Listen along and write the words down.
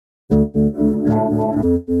What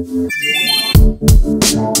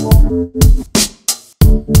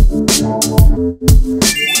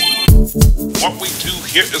we do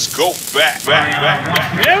here is go back.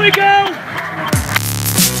 There we go.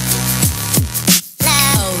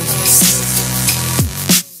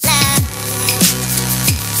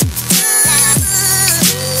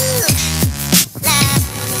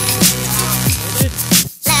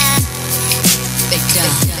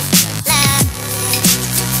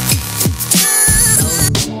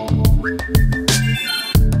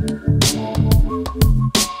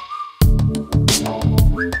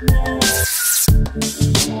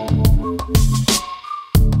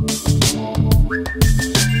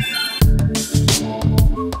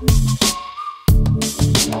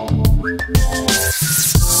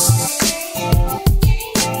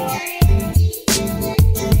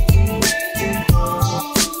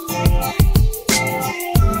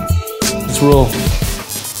 Roll.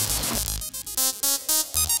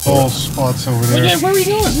 All spots over there. Where are we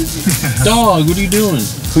going? Dog, what are you doing?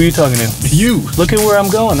 Who are you talking to? You. Look at where I'm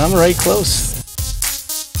going. I'm right close.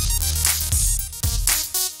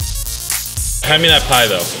 Hand me that pie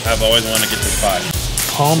though. I've always wanted to get this pie.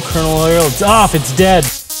 Palm kernel oil. It's off. It's dead.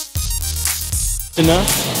 Enough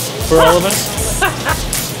for all of us?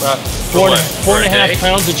 Four and a half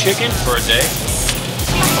pounds of chicken? For a day?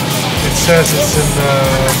 It says it's in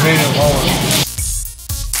made in Holland.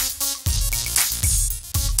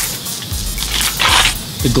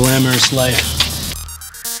 The glamorous life.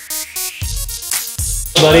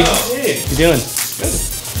 Buddy, hey. How you doing? Good.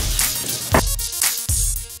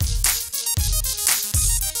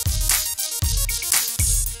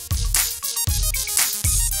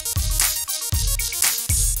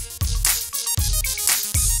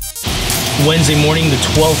 Wednesday morning, the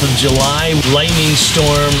 12th of July, lightning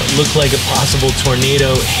storm, looked like a possible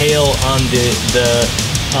tornado, hail on the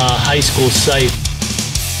high school site.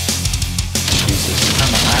 Jesus.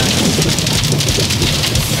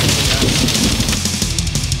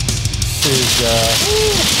 This is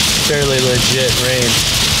fairly legit rain.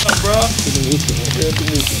 What's up, bro? Good to meet you. Good to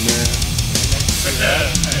meet you, man.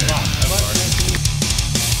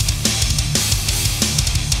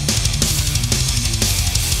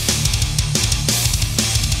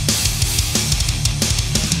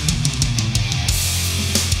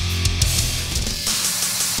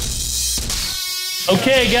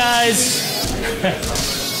 Okay, guys,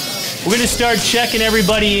 we're gonna start checking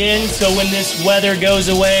everybody in so when this weather goes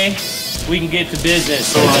away, we can get to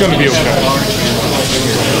business. It's gonna be okay.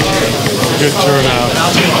 Good turnout.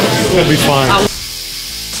 It'll be fine.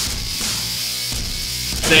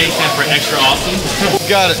 Say for extra awesome.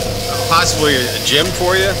 Got possibly a gym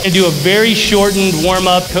for you. And do a very shortened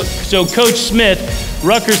warm-up. So Coach Smith,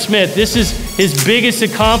 Rutger Smith, this is his biggest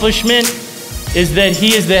accomplishment, is that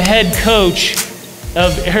he is the head coach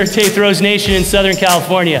of Arete Throws Nation in Southern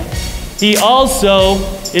California. He also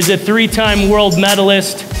is a 3-time world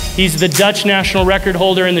medalist. He's the Dutch national record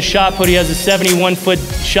holder in the shot put. He has a 71-foot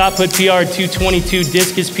shot put PR, 222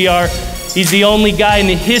 discus PR. He's the only guy in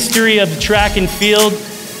the history of the track and field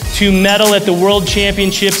to medal at the World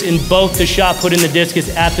Championships in both the shot put and the discus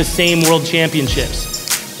at the same World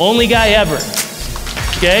Championships. Only guy ever,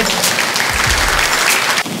 okay?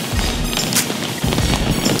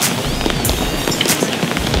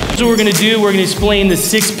 What we're gonna do, we're gonna explain the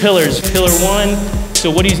 6 pillars. Pillar 1,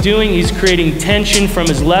 so what he's doing, he's creating tension from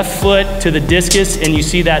his left foot to the discus, and you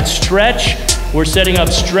see that stretch. We're setting up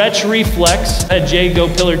stretch reflex. Jay, go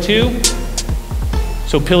pillar 2.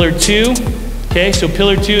 So pillar 2, okay, so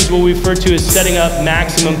pillar 2 is what we refer to as setting up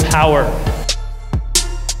maximum power.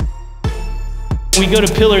 When we go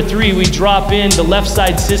to pillar 3, we drop in, the left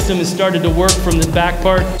side system has started to work from the back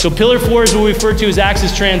part. So pillar 4 is what we refer to as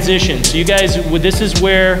axis transition. So you guys, this is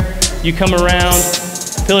where you come around.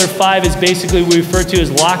 Pillar 5 is basically what we refer to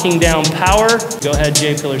as locking down power. Go ahead,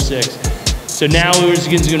 Jay, pillar 6. So now he's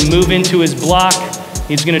gonna move into his block.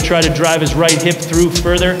 He's gonna try to drive his right hip through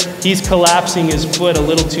further. He's collapsing his foot a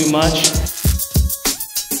little too much.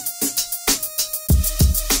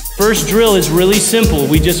 First drill is really simple.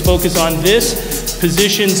 We just focus on this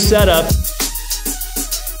position setup.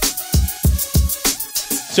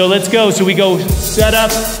 So let's go. So we go set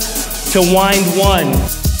up to wind 1.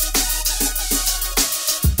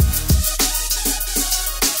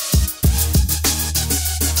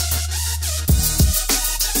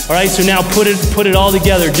 All right, so now put it all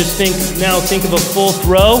together. Just think of a full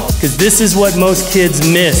throw, because this is what most kids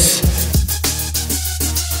miss.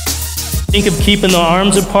 Think of keeping the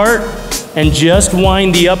arms apart and just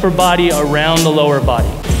wind the upper body around the lower body.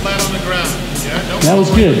 Flat on the ground. Yeah, that was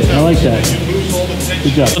good. I like that. You lose all the tension.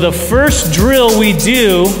 Good job. So the first drill we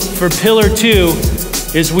do for pillar 2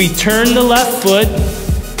 is we turn the left foot,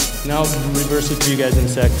 and I'll reverse it for you guys in a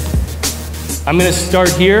sec. I'm gonna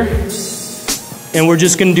start here, and we're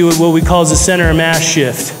just gonna do what we call the center of mass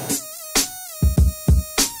shift.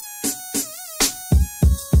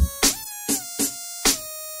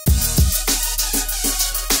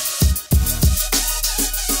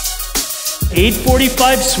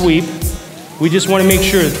 .845 sweep. We just want to make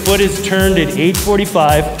sure the foot is turned at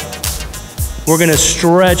 845. We're going to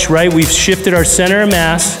stretch, right? We've shifted our center of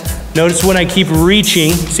mass. Notice when I keep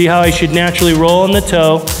reaching, see how I should naturally roll on the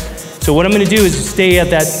toe. So what I'm going to do is stay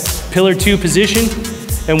at that pillar 2 position,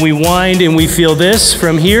 and we wind and we feel this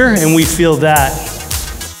from here, and we feel that.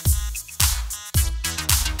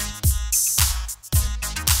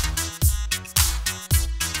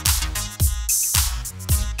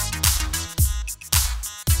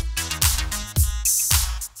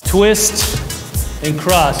 Twist and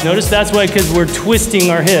cross. Notice that's why, because we're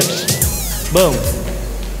twisting our hips. Boom.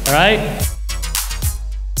 All right?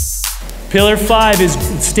 Pillar 5 is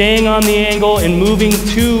staying on the angle and moving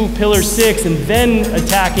to pillar 6 and then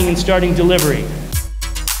attacking and starting delivery.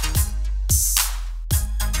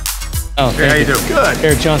 Oh, Hey, how you doing? Good.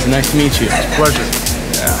 Eric Johnson, nice to meet you. Pleasure.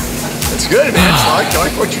 Yeah. That's good, man. I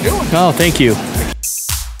like what you're doing. Oh, thank you.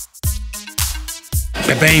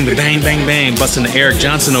 Bang, bang, bang, bang. Busting the Eric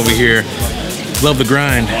Johnson over here. Love the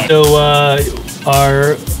grind. So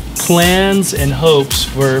our plans and hopes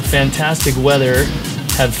for fantastic weather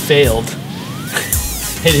have failed.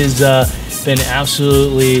 It has been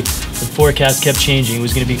absolutely, the forecast kept changing. It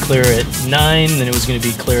was going to be clear at 9, then it was going to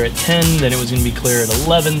be clear at 10, then it was going to be clear at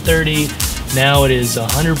 11:30. Now it is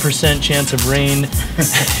 100% chance of rain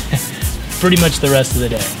pretty much the rest of the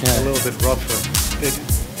day. A little bit rougher.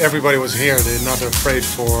 Everybody was here. They're not afraid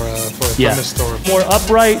for a thunderstorm. More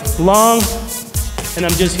upright, long, and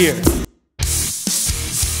I'm just here.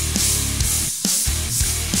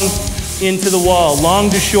 Into the wall, long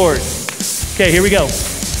to short. Okay, here we go.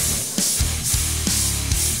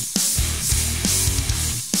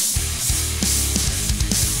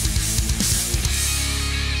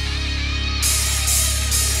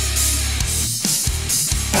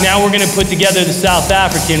 Now we're going to put together the South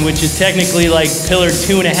African, which is technically like pillar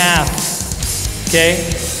 2.5. Okay?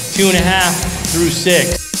 2.5 through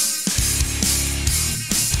 6.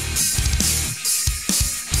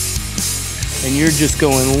 And you're just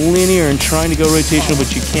going linear and trying to go rotational,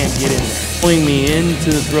 but you can't get in there. Pulling me into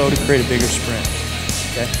the throw to create a bigger sprint.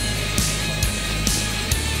 Okay?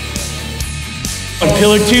 When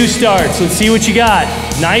pillar 2 starts, let's see what you got.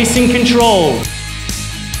 Nice and controlled.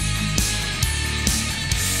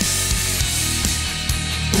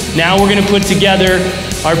 Now we're going to put together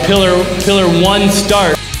our pillar 1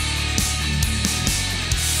 start.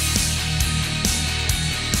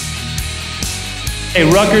 Hey,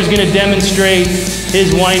 Rutger's going to demonstrate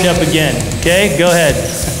his wind up again. Okay, go ahead.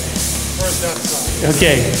 First that side.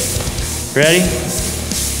 Okay, ready?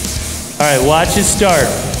 All right, watch his start.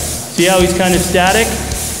 See how he's kind of static?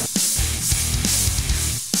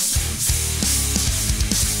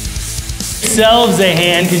 Yourselves a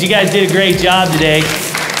hand, because you guys did a great job today.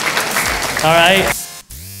 All right.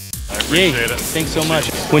 I appreciate it. Thanks so much.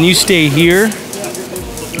 When you stay here,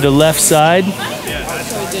 the left side,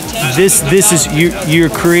 this is you're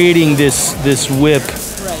creating this whip,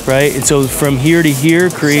 right? And so from here to here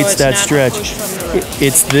creates that stretch.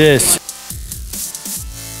 It's this.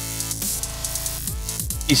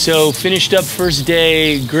 So finished up first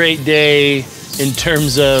day, great day in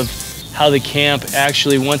terms of how the camp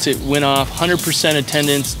actually, once it went off, 100%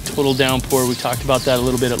 attendance, total downpour. We talked about that a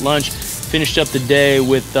little bit at lunch. Finished up the day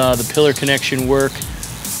with the pillar connection work.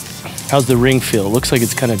 How's the ring feel? Looks like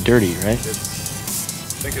it's kind of dirty, right? I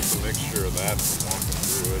think it's a mixture of that and walking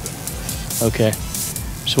through it. Okay.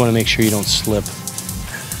 Just want to make sure you don't slip.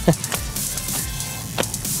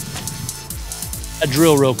 A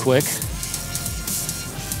drill real quick.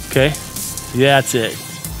 Okay. That's it.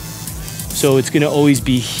 So it's going to always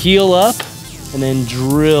be heel up and then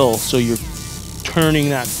drill. So you're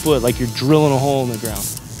turning that foot like you're drilling a hole in the ground.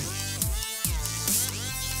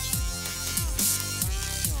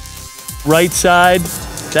 Right side,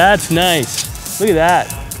 that's nice. Look at that.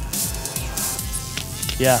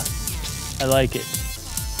 Yeah, I like it.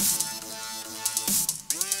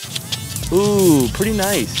 Ooh, pretty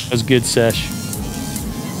nice. That was good, Sesh.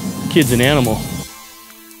 Kid's an animal.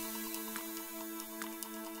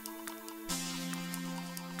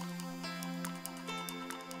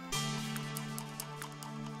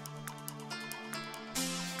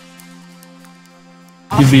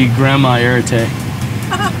 You'd be Grandma Arete.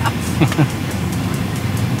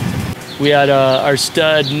 We had our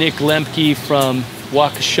stud, Nick Lemke from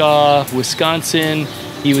Waukesha, Wisconsin.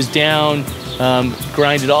 He was down,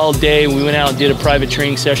 grinded all day. We went out and did a private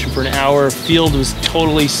training session for an hour. Field was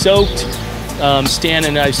totally soaked. Stan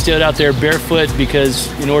and I stood out there barefoot because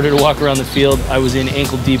in order to walk around the field, I was in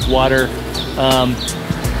ankle deep water.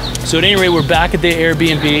 So at any rate, we're back at the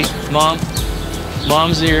Airbnb.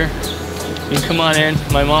 Mom's here. You can come on in.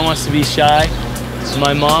 My mom wants to be shy. So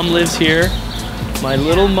my mom lives here. My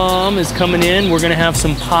little mom is coming in. We're gonna have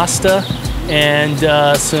some pasta and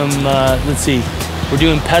let's see, we're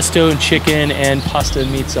doing pesto and chicken and pasta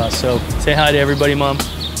and meat sauce. So say hi to everybody, Mom.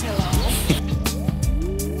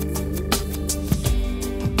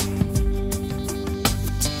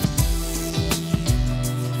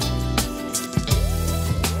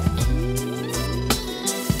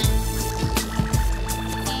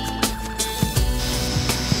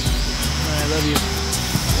 I love you.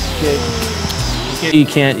 Okay. You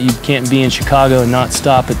can't be in Chicago and not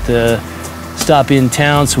stop in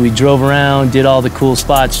town. So we drove around, did all the cool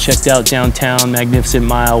spots, checked out downtown, Magnificent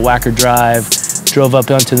Mile, Wacker Drive, drove up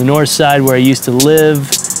onto the north side where I used to live,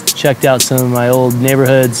 checked out some of my old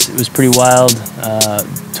neighborhoods. It was pretty wild.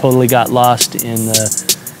 Totally got lost in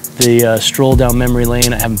the stroll down memory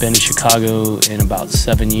lane. I haven't been to Chicago in about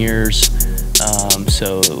 7 years,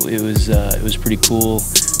 so it was pretty cool.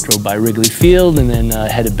 Drove by Wrigley Field and then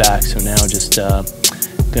headed back. So now just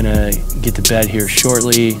gonna get to bed here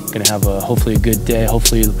shortly. Gonna have hopefully a good day.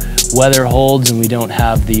 Hopefully weather holds and we don't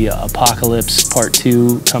have the apocalypse part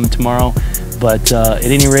 2 come tomorrow. But at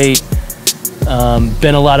any rate,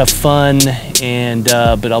 been a lot of fun, and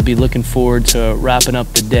but I'll be looking forward to wrapping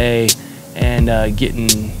up the day and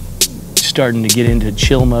starting to get into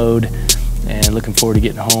chill mode, and looking forward to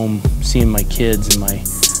getting home, seeing my kids and my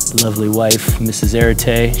lovely wife, Mrs.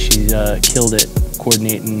 Arete. She killed it,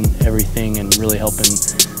 coordinating everything and really helping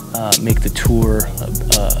make the tour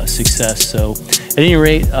a success. So at any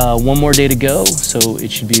rate, one more day to go, so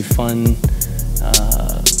it should be fun.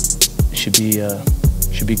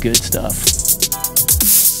 Should be good stuff.